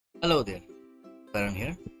Hello there, Karan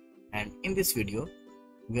here, and in this video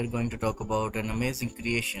we are going to talk about an amazing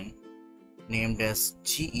creation named as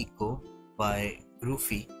G-Eco by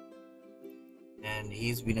Groofy, and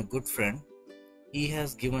he's been a good friend. He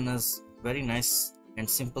has given us very nice and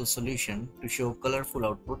simple solution to show colorful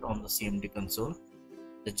output on the CMD console.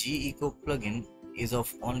 The G-Eco plugin is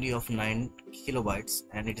only of 9 kilobytes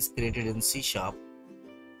and it is created in C#,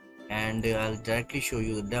 and I'll directly show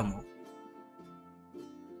you the demo.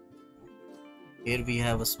 Here we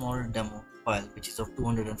have a small demo file which is of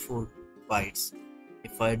 204 bytes.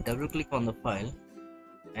 If I double click on the file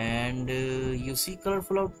and you see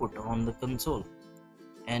colorful output on the console,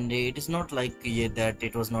 and it is not like that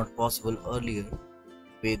it was not possible earlier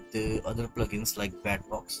with other plugins like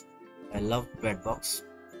Batbox. I love Batbox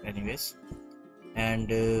anyways,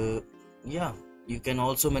 and yeah, you can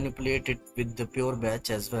also manipulate it with the pure batch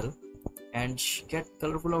as well and get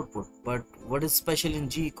colorful output. But what is special in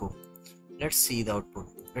G-Eco? Let's see the output.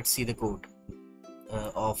 Let's see the code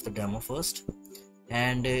of the demo first.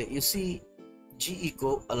 And you see,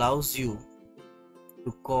 G-Eco allows you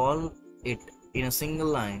to call it in a single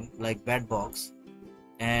line like Batbox.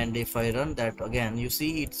 And if I run that again, you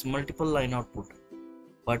see it's multiple line output.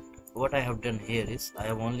 But what I have done here is I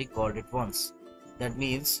have only called it once. That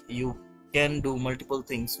means you can do multiple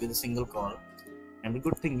things with a single call. And the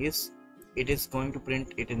good thing is it is going to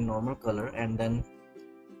print it in normal color, and then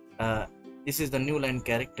this is the new line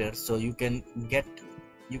character, so you can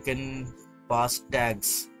pass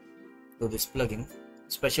tags to this plugin,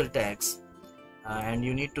 special tags, and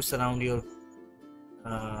you need to surround your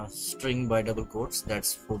string by double quotes.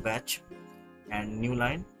 That's for batch and new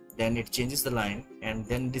line. Then it changes the line, and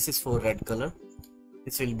then this is for red color.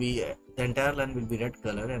 This will be the entire line will be red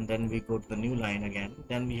color, and then we go to the new line again.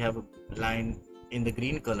 Then we have a line in the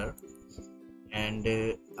green color, and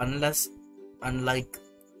unlike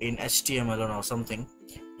in HTML or something,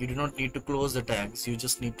 you do not need to close the tags, you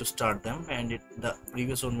just need to start them, and the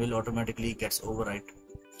previous one will automatically gets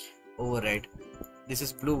override. This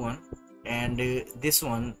is blue one, and this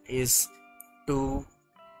one is to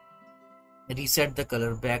reset the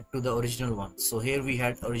color back to the original one. So here we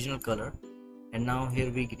had original color, and now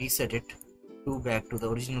here we reset it to back to the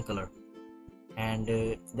original color, and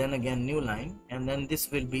then again new line, and then this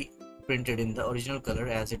will be printed in the original color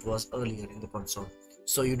as it was earlier in the console.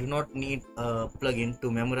 So you do not need a plugin to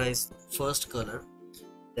memorize first color,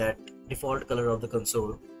 that default color of the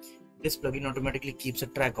console. This plugin automatically keeps a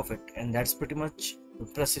track of it, and that's pretty much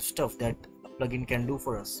impressive stuff that a plugin can do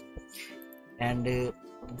for us. And the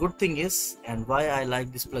good thing is, and why I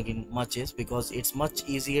like this plugin much, is because it's much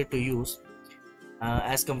easier to use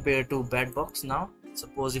as compared to Batbox. Now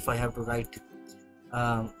suppose if I have to write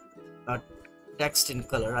a text in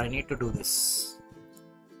color, I need to do this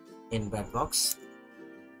in Batbox,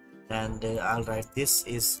 and I'll write this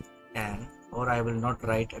is an, or I will not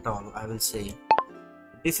write at all, I will say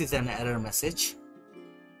this is an error message.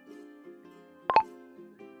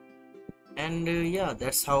 And yeah,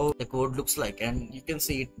 that's how the code looks like, and you can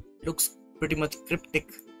see it looks pretty much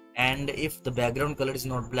cryptic. And if the background color is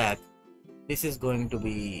not black, this is going to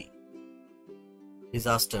be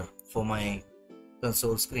disaster for my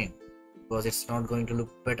console screen, because it's not going to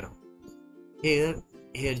look better. Here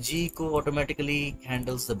G-Eco automatically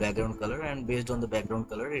handles the background color, and based on the background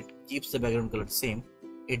color it keeps the background color same.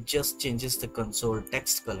 It just changes the console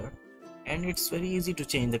text color, and it's very easy to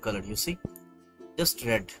change the color. You see, just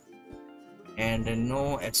red, and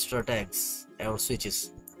no extra tags or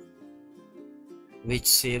switches, which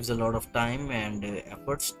saves a lot of time and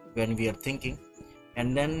efforts when we are thinking.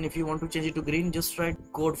 And then if you want to change it to green, just write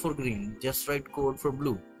code for green, just write code for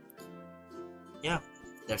blue. Yeah,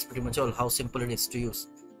 that's pretty much all, how simple it is to use.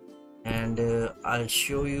 And I'll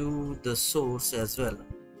show you the source as well.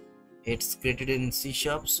 It's created in C#,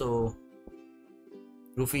 so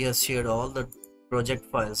Groofy has shared all the project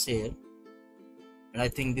files here, and I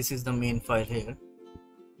think this is the main file here.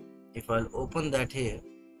 If I'll open that here,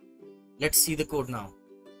 let's see the code now.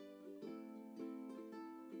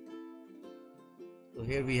 So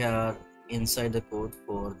here we are inside the code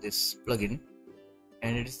for this plugin,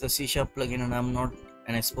 and it is the C# plugin, and I'm not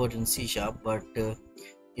an expert in C#, but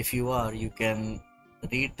if you are, you can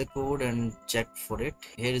read the code and check for it.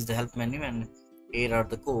 Here is the help menu, and here are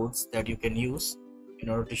the codes that you can use in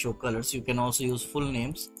order to show colors. You can also use full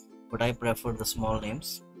names, but I prefer the small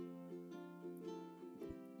names.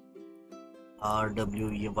 R,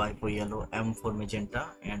 W, Y for yellow, M for magenta,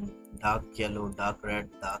 and dark yellow, dark red,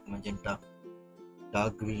 dark magenta,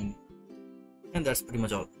 dark green, and that's pretty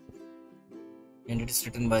much all. And it is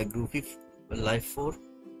written by Groofy Life 4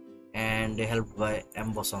 and helped by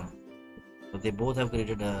Emboson. So they both have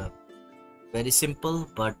created a very simple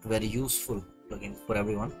but very useful plugin for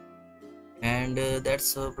everyone. And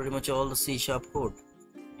that's pretty much all the C# code.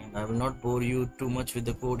 And I will not bore you too much with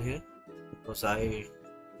the code here, because I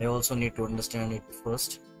also need to understand it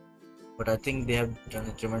first. But I think they have done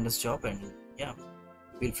a tremendous job, and yeah,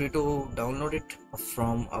 feel free to download it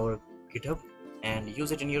from our GitHub and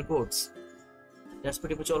use it in your codes. That's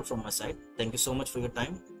pretty much all from my side. Thank you so much for your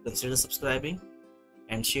time. Consider subscribing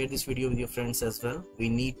and share this video with your friends as well. We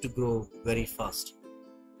need to grow very fast.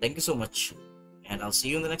 Thank you so much, and I'll see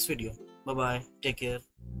you in the next video. Bye bye. Take care.